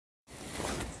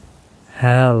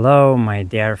Hello, my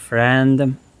dear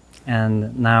friend,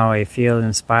 and now I feel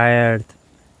inspired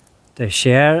to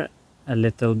share a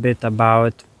little bit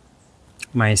about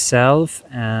myself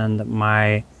and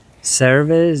my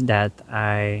service that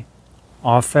I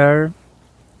offer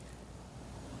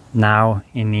now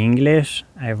in English.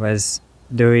 I was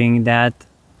doing that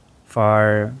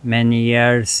for many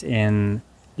years in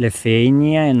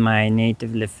Lithuania, in my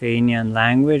native Lithuanian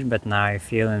language, but now I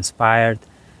feel inspired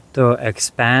to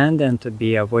expand and to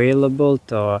be available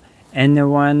to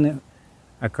anyone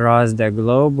across the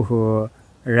globe who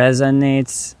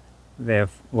resonates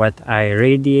with what I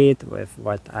radiate, with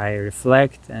what I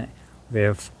reflect,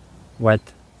 with what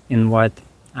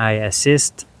I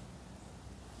assist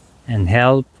and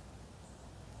help.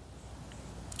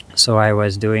 So I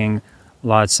was doing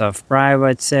lots of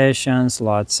private sessions,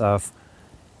 lots of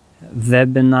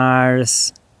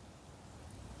webinars,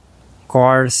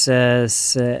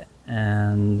 courses,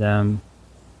 and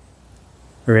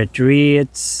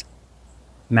retreats,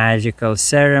 magical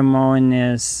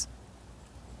ceremonies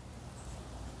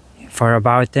for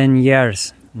about 10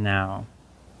 years now.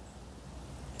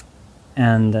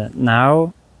 And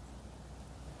now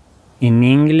in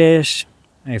English,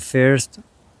 I first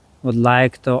would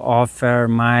like to offer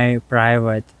my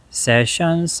private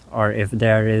sessions, or if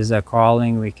there is a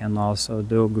calling, we can also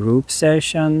do group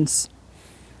sessions.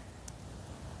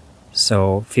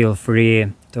 So feel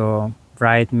free to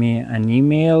write me an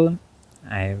email.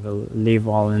 I will leave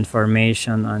all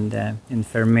information on the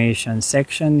information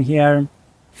section here.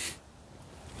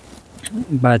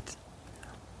 But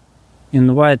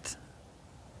in what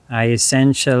I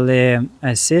essentially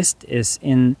assist is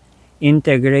in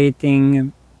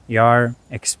integrating your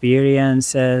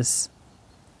experiences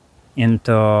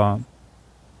into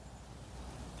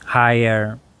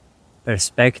higher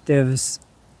perspectives,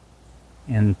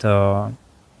 into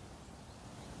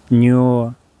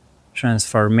new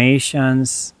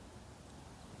transformations,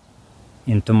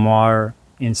 into more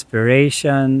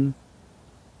inspiration,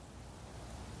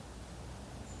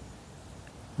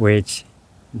 which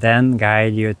then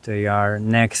guide you to your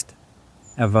next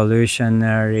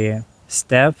evolutionary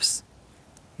steps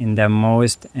in the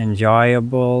most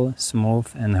enjoyable, smooth,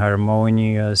 and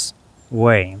harmonious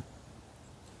way.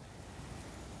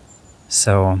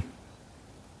 So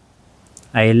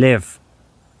I live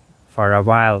for a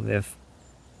while with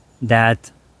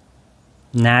that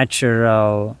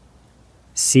natural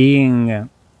seeing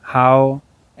how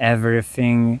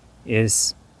everything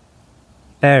is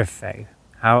perfect,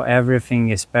 how everything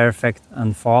is perfect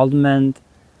unfoldment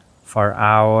for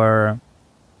our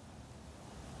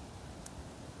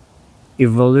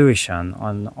evolution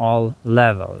on all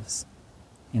levels,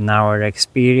 in our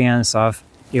experience of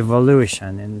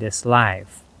evolution in this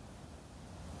life,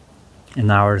 in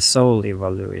our soul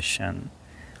evolution.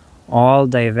 All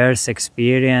diverse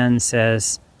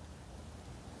experiences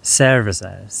serves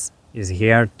us, is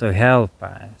here to help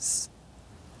us.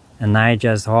 And I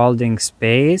just holding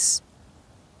space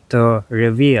to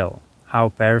reveal how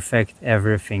perfect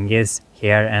everything is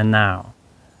here and now,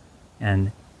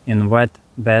 and in what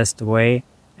best way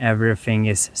everything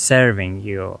is serving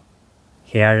you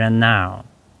here and now.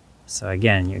 So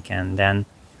again, you can then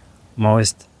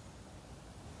most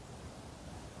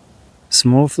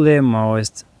smoothly,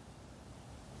 most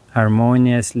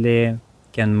harmoniously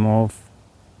can move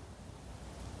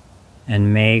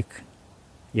and make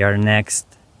your next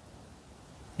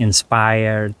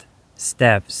inspired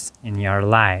steps in your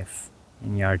life,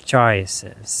 in your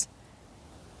choices,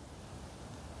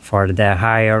 for the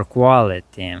higher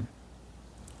quality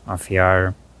of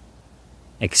your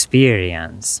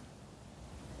experience.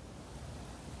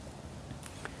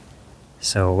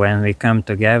 So when we come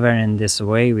together in this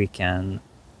way, we can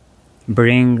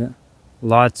bring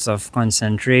lots of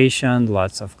concentration,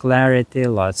 lots of clarity,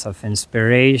 lots of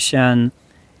inspiration.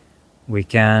 We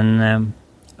can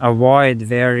avoid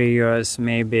various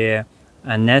maybe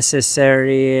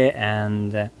unnecessary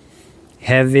and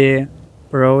heavy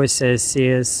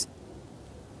processes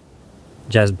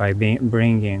just by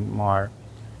bringing more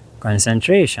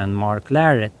concentration, more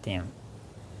clarity,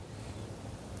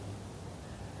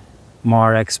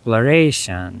 more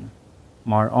exploration,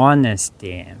 more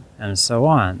honesty, and so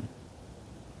on.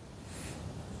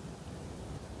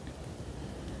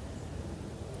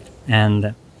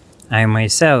 And I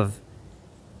myself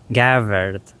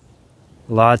gathered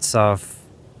lots of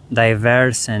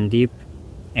diverse and deep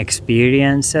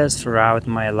experiences throughout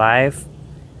my life.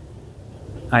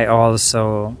 I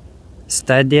also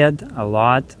studied a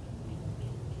lot,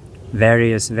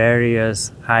 various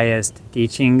highest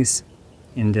teachings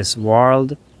in this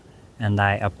world, and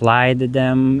I applied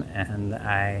them, and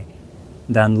I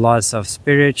done lots of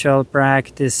spiritual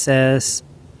practices.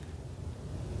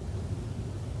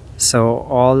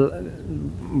 So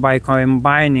by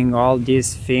combining all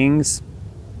these things,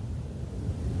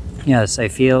 yes, I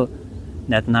feel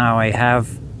that now I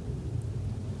have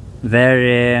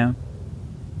very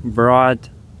broad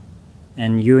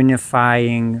and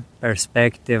unifying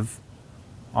perspective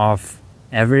of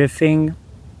everything.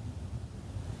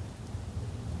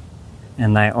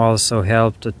 And I also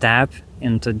help to tap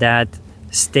into that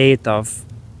state of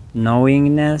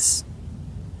knowingness,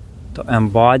 to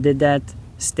embody that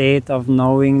state of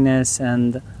knowingness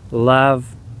and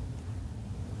love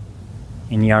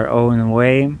in your own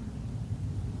way.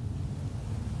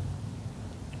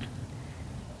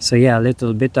 So yeah, a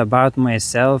little bit about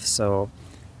myself. So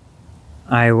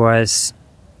I was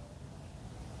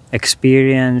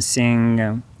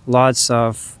experiencing lots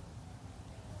of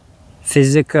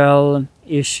physical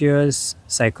issues,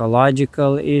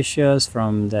 psychological issues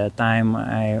from the time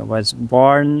I was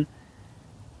born.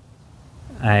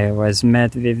 I was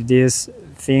met with these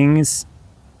things.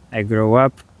 I grew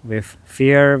up with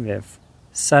fear, with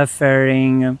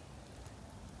suffering.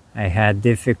 I had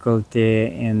difficulty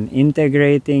in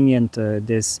integrating into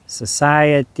this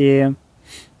society.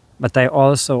 But I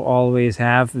also always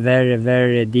have very,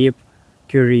 very deep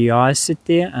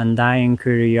curiosity, undying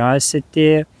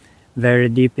curiosity, very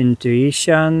deep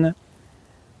intuition,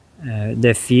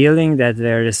 the feeling that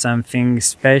there is something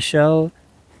special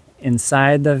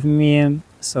inside of me.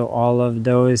 So all of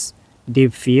those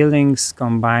deep feelings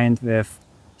combined with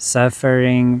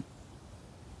suffering,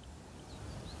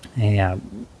 yeah,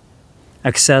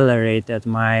 accelerated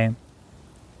my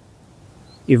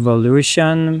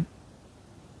evolution,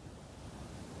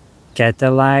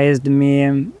 catalyzed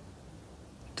me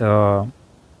to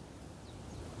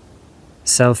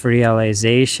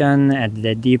self-realization at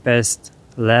the deepest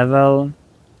level.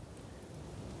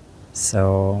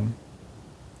 So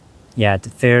yeah, at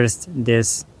first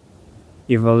this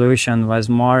evolution was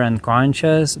more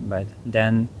unconscious, but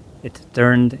then it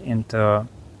turned into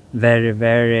very,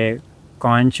 very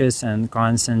conscious and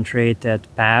concentrated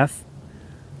path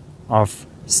of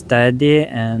study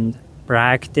and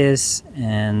practice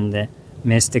and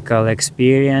mystical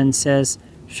experiences,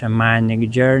 shamanic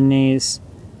journeys,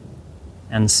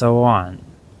 and so on.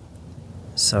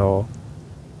 So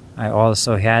I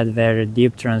also had very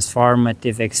deep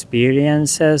transformative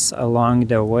experiences along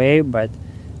the way, but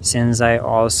since I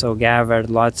also gathered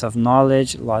lots of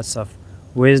knowledge, lots of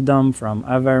wisdom from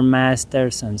other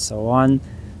masters and so on,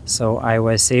 so I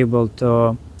was able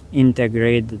to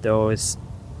integrate those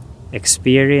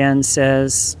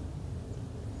experiences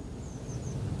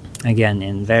again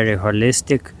in very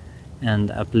holistic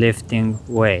and uplifting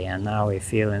way, and now I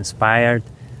feel inspired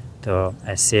to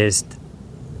assist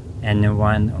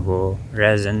anyone who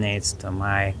resonates to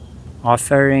my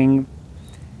offering.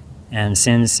 And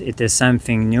since it is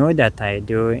something new that I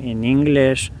do in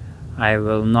English, I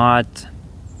will not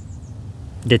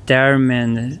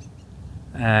determine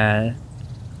a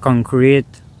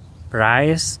concrete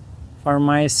price for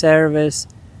my service.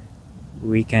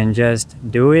 We can just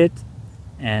do it,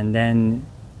 and then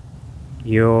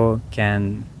you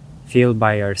can feel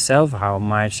by yourself how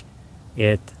much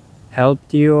it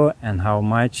helped you and how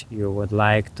much you would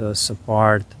like to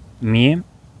support me.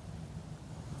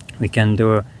 We can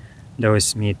do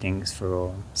those meetings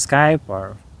through Skype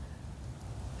or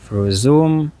through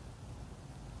Zoom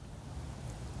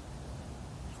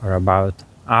for about an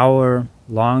hour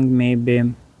long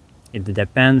maybe. It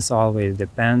depends, always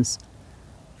depends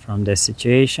from the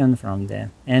situation, from the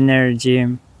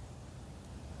energy.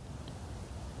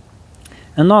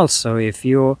 And also, if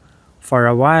you for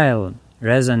a while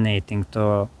resonating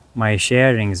to my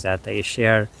sharings that I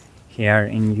share here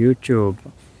in YouTube,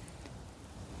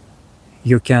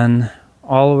 you can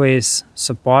always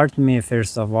support me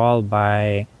first of all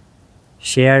by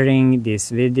sharing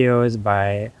these videos,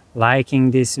 by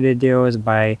liking these videos,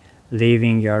 by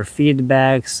leaving your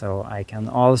feedback, so I can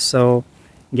also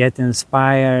get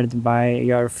inspired by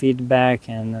your feedback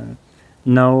and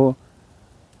know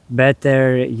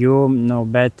better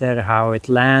how it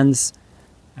lands,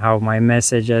 how my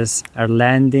messages are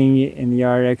landing in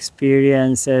your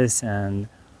experiences, and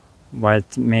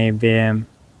what maybe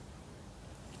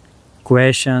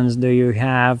questions do you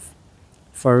have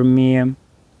for me.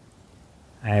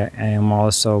 I am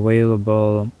also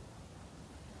available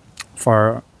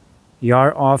for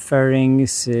your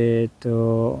offerings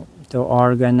to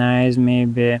organize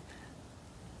maybe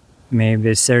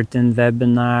certain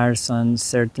webinars on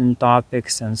certain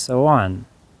topics and so on.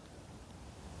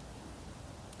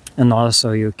 And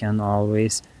also you can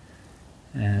always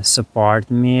support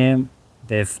me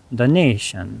with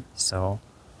donation. So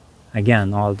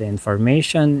again, all the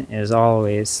information is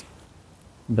always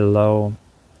below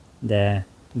the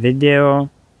video,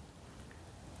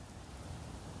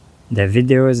 the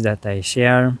videos that I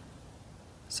share,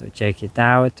 so check it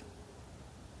out.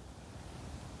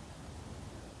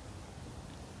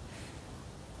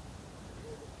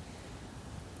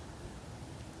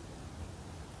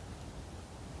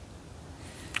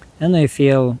 And I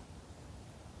feel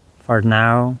for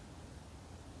now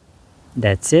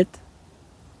that's it.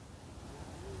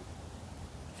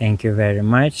 Thank you very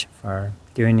much for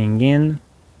tuning in.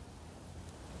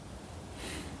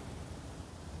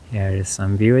 Here is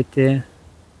some beauty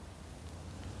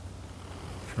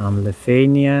from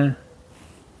Lithuania.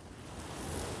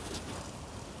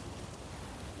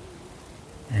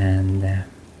 And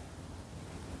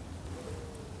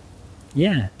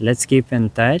yeah, let's keep in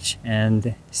touch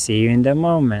and see you in the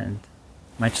moment.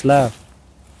 Much love.